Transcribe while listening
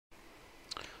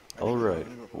Alright,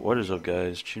 what is up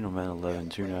guys,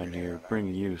 ChinoMan1129 here,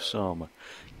 bringing you some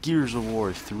Gears of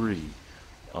War 3.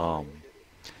 Um,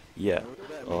 yeah,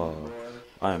 uh,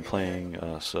 I am playing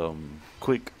some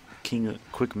quick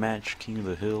match King of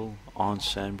the Hill on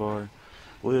Sandbar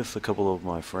with a couple of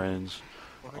my friends.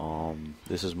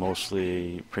 This is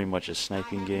mostly pretty much a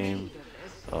sniping game.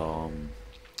 Um,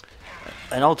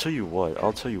 and I'll tell you what,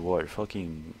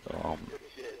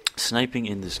 sniping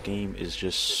in this game is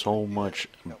just so much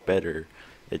better.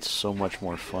 It's so much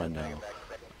more fun now.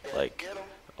 Like,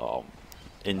 um,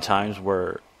 in times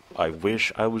where I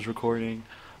wish I was recording,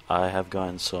 I have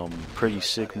gotten some pretty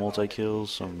sick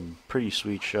multi-kills, some pretty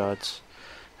sweet shots,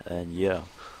 and yeah.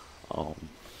 Um,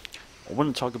 I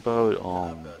want to talk about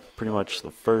pretty much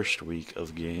the first week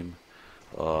of the game,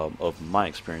 of my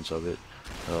experience of it.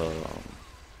 Um,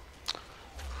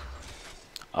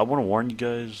 I want to warn you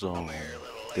guys.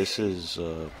 This is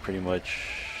pretty much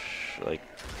like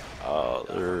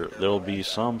there'll be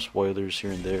some spoilers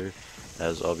here and there,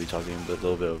 as I'll be talking a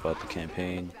little bit about the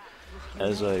campaign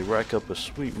as I rack up a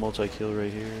sweet multi-kill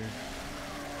right here.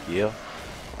 Yeah.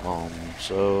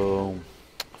 So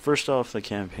first off, the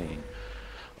campaign.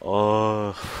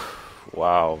 Wow.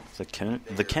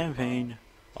 The campaign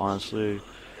honestly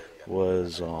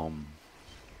was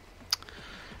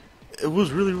it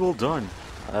was really well done.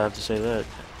 I have to say that.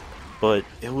 But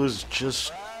it was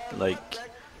just like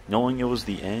knowing it was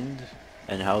the end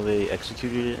and how they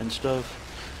executed it and stuff.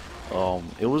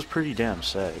 It was pretty damn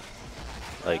sad.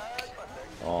 Like,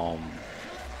 um,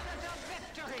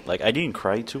 like I didn't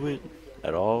cry to it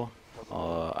at all.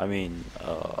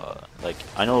 Like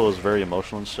I know it was very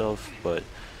emotional and stuff, but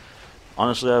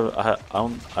honestly,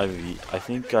 I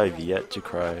think I've yet to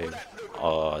cry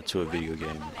to a video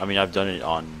game. I mean, I've done it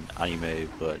on anime,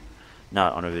 but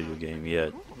not on a video game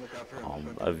yet.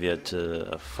 I've yet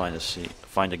to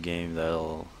find a game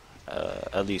that'll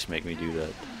at least make me do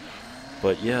that.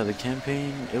 But yeah, the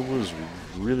campaign, it was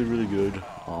really good.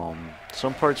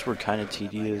 Some parts were kind of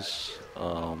tedious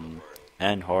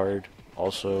and hard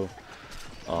also.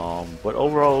 But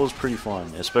overall, it was pretty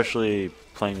fun, especially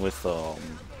playing with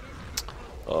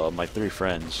my three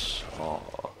friends.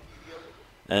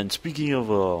 And speaking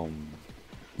of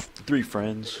three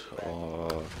friends,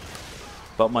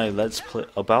 about my let's play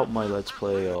of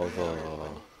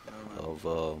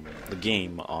the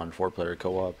game on 4-player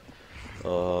co-op.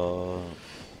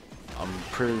 I'm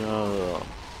pretty I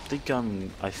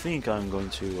think I'm going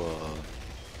to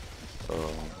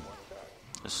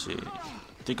let's see.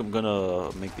 I think I'm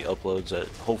gonna make the uploads at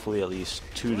hopefully at least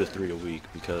 2 to 3 a week,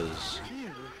 because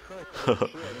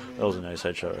that was a nice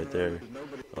headshot right there.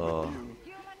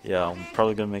 Yeah, I'm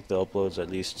probably gonna make the uploads at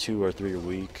least 2 or 3 a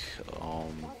week,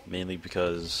 mainly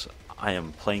because I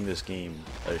am playing this game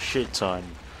a shit ton,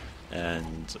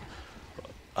 and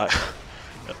I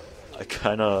I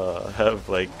kind of have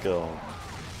like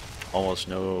almost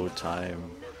no time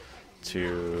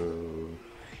to,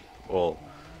 well,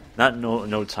 not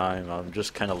no time. I'm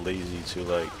just kind of lazy to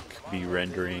like be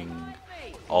rendering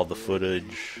all the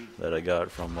footage that I got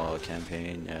from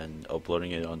campaign and uploading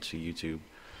it onto YouTube.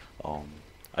 Um,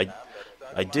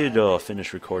 I did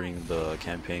finish recording the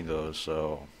campaign though,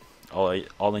 so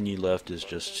all I need left is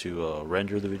just to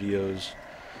render the videos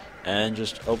and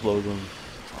just upload them.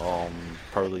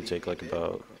 Probably take like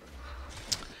about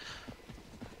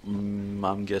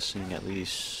I'm guessing at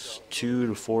least 2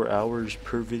 to 4 hours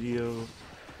per video.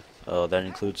 That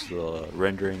includes the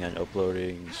rendering and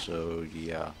uploading. So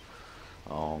yeah.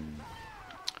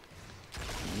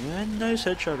 Yeah, nice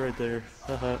headshot right there.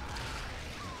 Haha.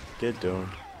 Get done.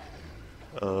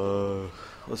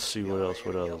 Let's see what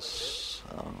else.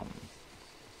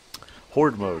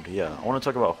 Horde mode, yeah. I want to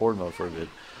talk about Horde mode for a bit.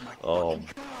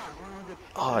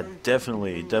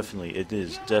 Definitely, it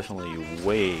is definitely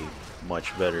way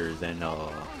much better than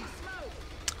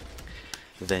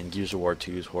Gears of War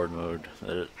 2's Horde mode.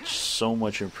 So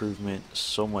much improvement,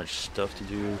 so much stuff to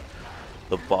do.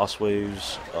 The boss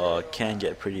waves can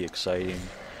get pretty exciting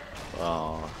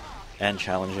and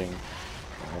challenging.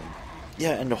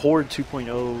 Yeah, and the Horde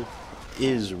 2.0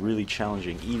 is really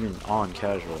challenging, even on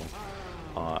casual.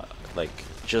 Like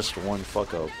just one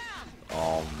fuck up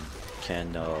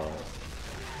can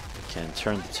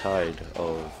turn the tide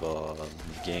of the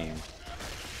game.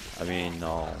 I mean,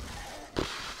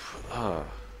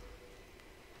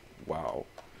 wow.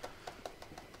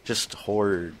 Just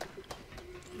Horde.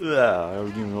 Yeah, I don't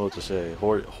even know what to say.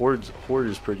 Horde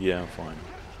is pretty damn fun.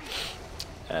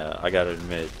 I gotta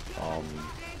admit,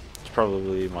 it's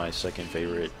probably my second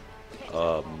favorite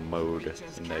mode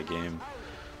in that game.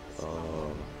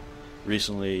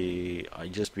 Recently, I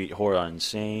just beat Horde on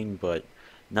Insane, but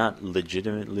not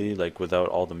legitimately, like without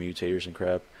all the mutators and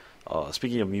crap.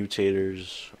 Speaking of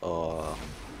mutators,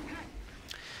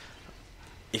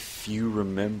 if you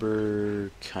remember,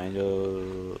 kind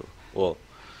of, well,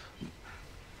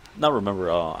 not remember.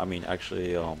 I mean,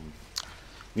 actually,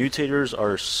 mutators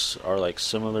are like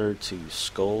similar to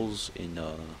skulls in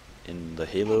the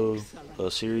Halo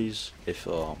series. If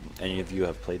any of you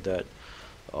have played that,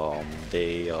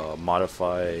 they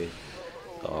modify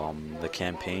the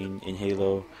campaign in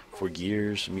Halo. For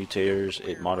Gears mutators,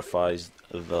 it modifies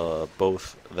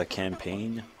both the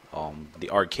campaign, the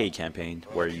arcade campaign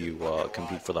where you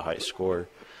compete for the highest score,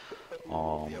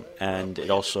 and it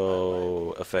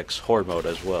also affects horde mode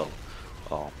as well.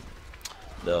 Um,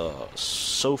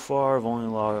 so far I've only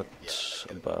locked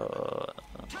about,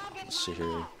 let's see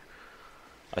here,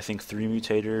 I think 3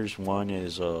 mutators. One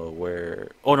is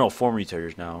where, oh no, 4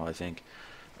 mutators now, I think.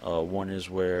 One is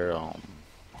where,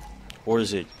 or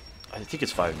is it, I think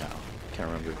it's 5 now, can't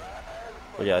remember.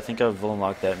 But yeah, I think I've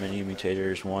unlocked that many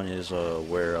mutators. One is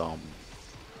where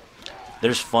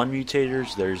there's fun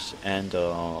mutators, there's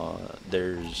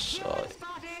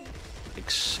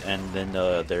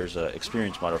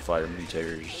experience modifier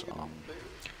mutators.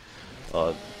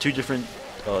 2 different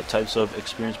types of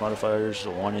experience modifiers.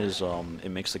 One is it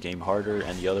makes the game harder,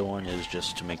 and the other one is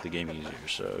just to make the game easier.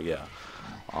 So yeah,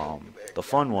 the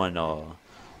fun one,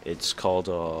 it's called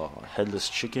Headless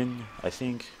Chicken, I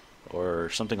think, or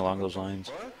something along those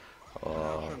lines.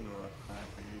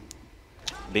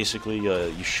 Basically,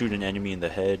 you shoot an enemy in the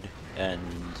head, and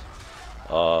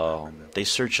they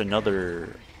search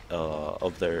another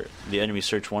the enemy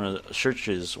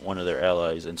searches one of their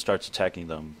allies and starts attacking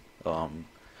them.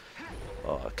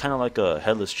 Kind of like a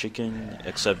headless chicken,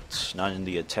 except not in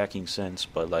the attacking sense,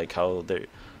 but like how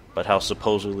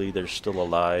supposedly they're still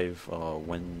alive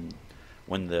when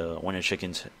a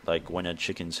chicken's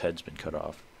head's been cut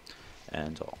off.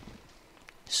 And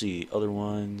see other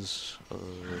ones.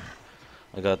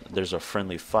 There's a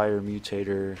friendly fire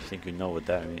mutator. I think you know what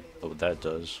that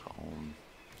does.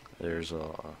 There's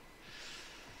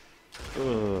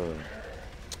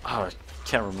I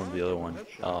can't remember the other one.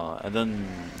 And then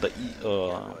the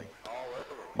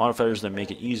modifiers that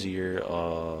make it easier.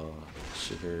 Let's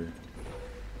see here.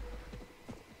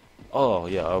 Oh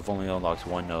yeah, I've only unlocked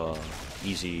one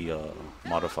easy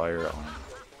modifier.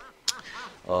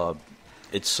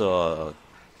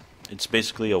 It's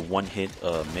basically a one-hit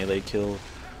melee kill.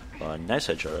 Nice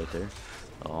headshot right there.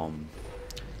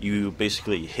 You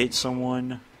basically hit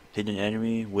an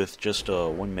enemy with just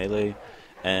one melee,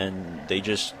 and they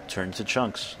just turn to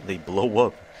chunks. They blow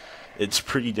up. It's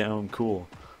pretty damn cool.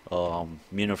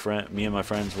 Me and my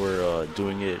friends were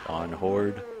doing it on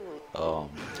Horde.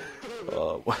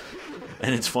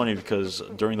 And it's funny because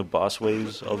during the boss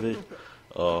waves of it,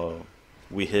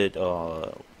 we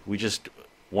just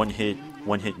one hit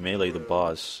melee the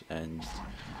boss, and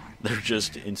they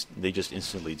just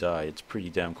instantly die. It's pretty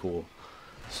damn cool.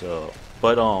 So,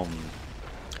 but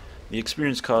the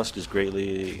experience cost is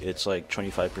it's like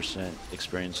 25%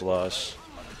 experience loss.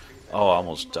 Oh, I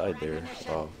almost died there.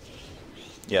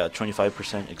 Yeah,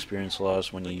 25% experience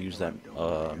loss when you use that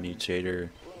mutator.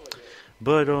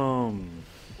 But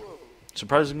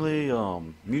surprisingly,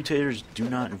 mutators do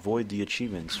not void the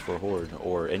achievements for Horde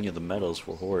or any of the medals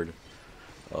for Horde.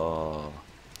 I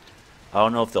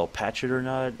don't know if they'll patch it or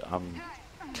not. I'm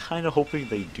kind of hoping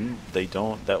they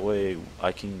don't. That way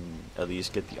I can at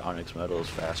least get the Onyx medals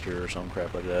faster or some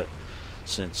crap like that.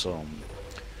 Since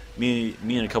me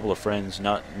and a couple of friends,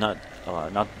 not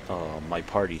my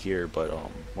party here, but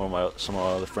some of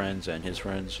my other friends and his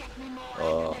friends.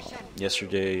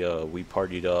 Yesterday we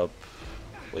partied up.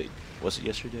 Wait, was it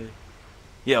yesterday?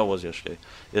 Yeah, it was yesterday.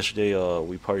 Yesterday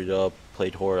we partied up,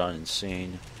 played Horde on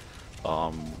Insane.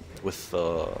 With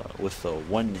the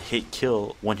one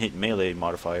hit melee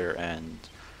modifier, and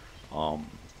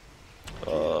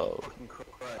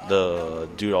the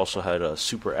dude also had a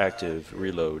super active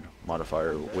reload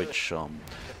modifier, which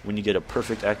when you get a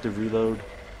perfect active reload,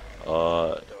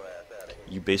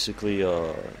 you basically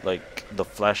like the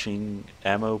flashing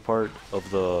ammo part of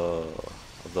the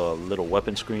little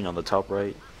weapon screen on the top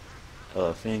right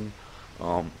thing.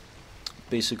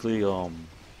 Basically,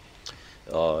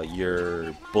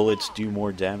 your bullets do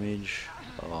more damage,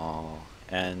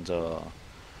 and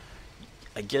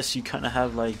I guess you kind of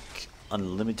have like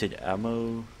unlimited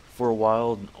ammo for a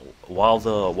while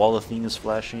the thing is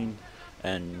flashing,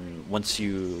 and once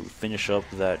you finish up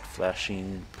that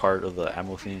flashing part of the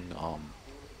ammo thing,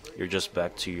 you're just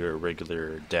back to your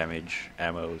regular damage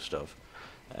ammo stuff.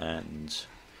 And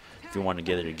if you want to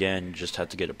get it again, you just have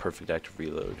to get a perfect active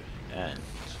reload. And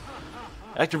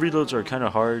Active reloads are kind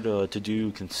of hard to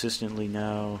do consistently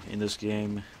now in this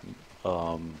game.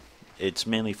 It's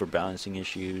mainly for balancing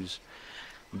issues,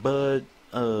 but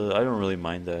I don't really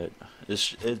mind that.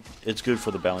 It's good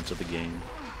for the balance of the game,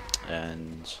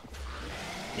 and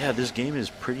yeah, this game is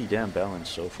pretty damn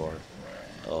balanced so far.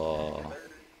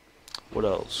 What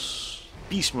else?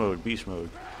 Beast mode, beast mode,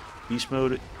 beast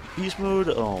mode, beast mode.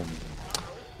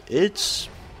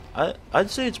 I'd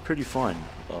say it's pretty fun.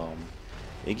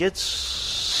 It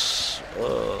gets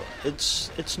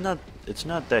it's not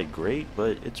that great,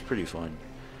 but it's pretty fun.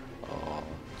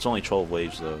 It's only 12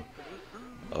 waves though.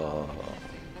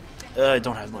 I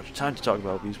don't have much time to talk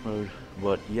about beast mode,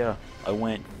 but yeah, I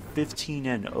went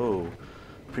 15-0,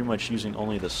 pretty much using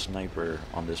only the sniper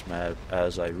on this map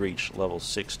as I reached level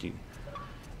 60.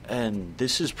 And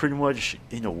this is pretty much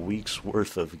in a week's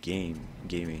worth of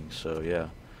gaming. So yeah,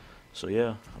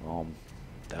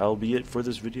 that'll be it for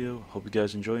this video. Hope you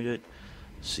guys enjoyed it.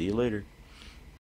 See you later.